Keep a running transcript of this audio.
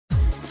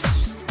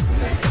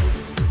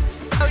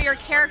your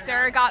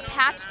character got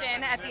patched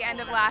in at the end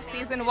of last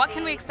season. What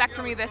can we expect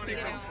from you this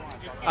season?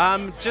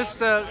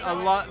 Just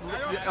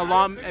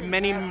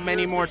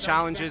many more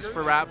challenges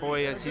for Rat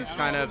Boy as he's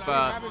kind of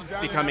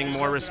becoming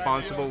more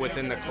responsible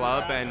within the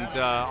club, and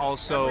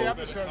also,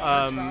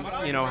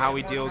 how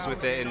he deals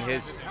with it in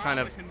his kind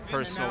of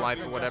personal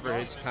life or whatever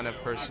his kind of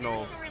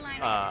personal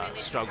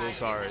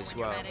struggles are as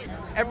well.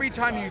 Every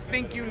time you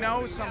think you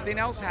know, something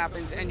else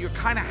happens, and you're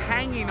kind of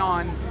hanging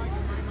on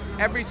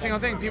every single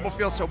thing. People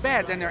feel so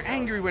bad, then they're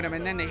angry with him,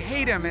 and then they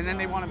hate him, and then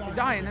they want him to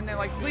die, and then they're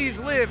like, please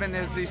live, and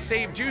there's these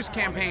Save Juice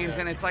campaigns,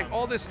 and it's like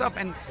all this stuff,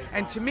 and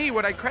to me,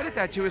 what I credit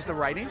that to is the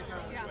writing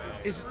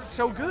is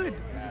so good.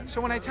 So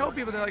when I tell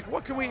people, they're like,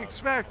 what can we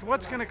expect?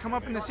 What's going to come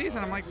up in the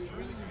season? I'm like,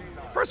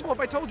 first of all, if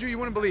I told you, you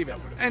wouldn't believe it,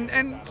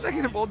 and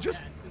second of all,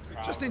 just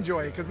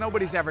enjoy it, because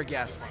nobody's ever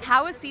guessed.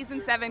 How is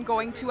season 7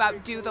 going to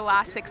outdo the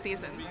last 6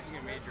 seasons?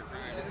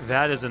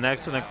 That is an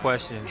excellent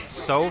question.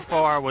 So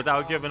far,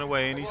 without giving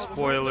away any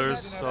spoilers,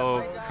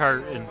 so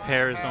Kurt and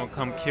Paris don't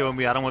come kill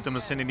me. I don't want them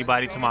to send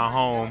anybody to my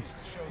home.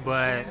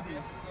 But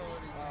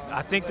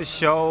I think the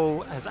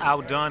show has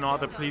outdone all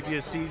the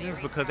previous seasons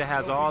because it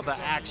has all the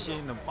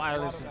action, the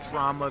violence, the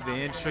drama, the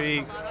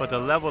intrigue, but the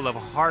level of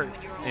heart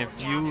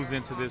infused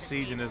into this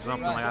season is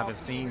something I haven't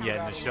seen yet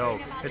in the show.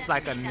 It's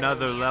like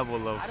another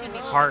level of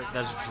heart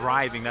that's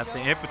driving. That's the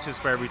impetus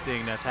for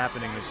everything that's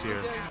happening this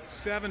year.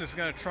 7 is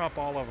going to trump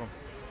all of them.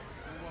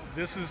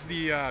 This is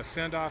the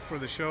send-off for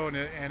the show, and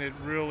it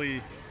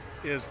really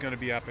is going to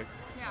be epic.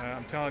 Yeah.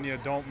 I'm telling you,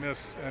 don't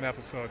miss an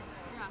episode.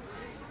 Yeah.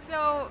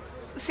 So,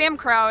 Sam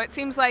Crow, it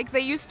seems like they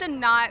used to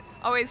not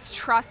always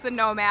trust the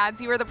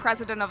Nomads. You were the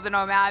president of the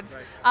Nomads,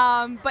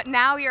 right. But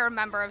now you're a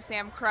member of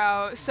Sam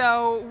Crow.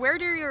 So where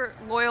do your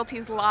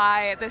loyalties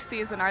lie this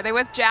season? Are they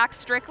with Jack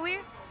strictly?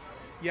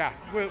 Yeah,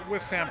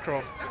 with Sam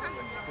Crow.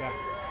 Yeah.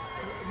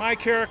 My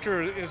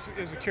character is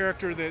a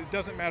character that it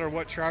doesn't matter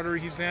what charter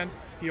he's in,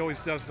 he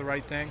always does the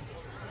right thing.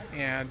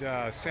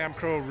 And Sam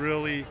Crow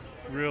really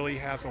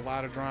has a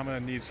lot of drama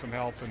and needs some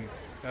help, and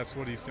that's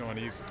what he's doing.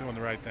 He's doing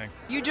the right thing.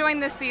 You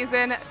joined this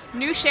season,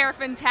 new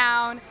sheriff in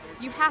town.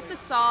 You have to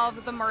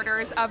solve the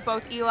murders of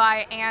both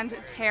Eli and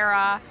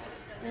Tara.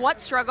 What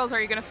struggles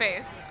are you going to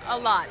face? A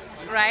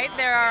lot, right?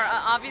 There are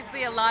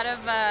obviously a lot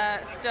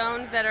of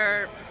stones that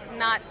are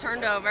not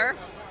turned over.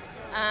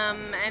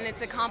 And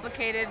it's a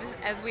complicated,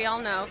 as we all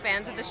know,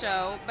 fans of the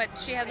show, but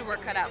she has her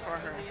work cut out for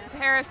her.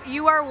 Paris,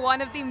 you are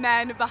one of the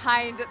men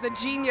behind the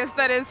genius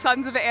that is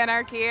Sons of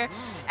Anarchy.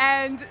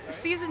 And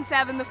season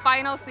 7, the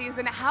final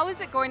season, how is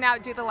it going to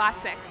outdo the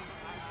last 6?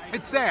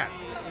 It's sad.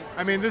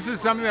 I mean, this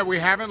is something that we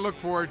haven't looked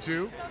forward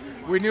to.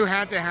 We knew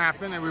had to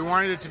happen, and we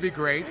wanted it to be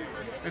great.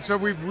 And so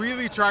we've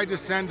really tried to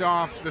send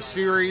off the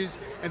series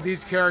and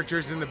these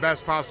characters in the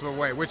best possible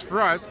way, which for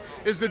us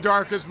is the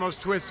darkest,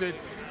 most twisted,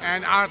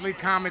 and oddly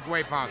comic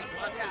way possible.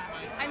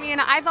 I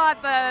mean, I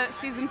thought the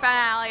season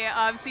finale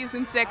of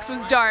season 6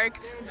 was dark,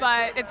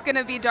 but it's going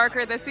to be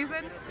darker this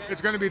season?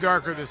 It's going to be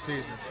darker this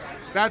season.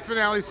 That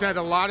finale set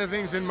a lot of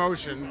things in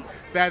motion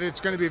that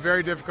it's going to be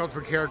very difficult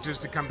for characters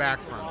to come back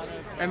from.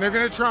 And they're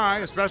going to try,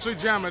 especially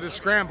Gemma, to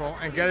scramble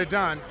and get it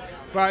done.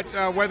 But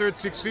whether it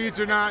succeeds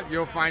or not,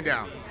 you'll find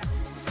out.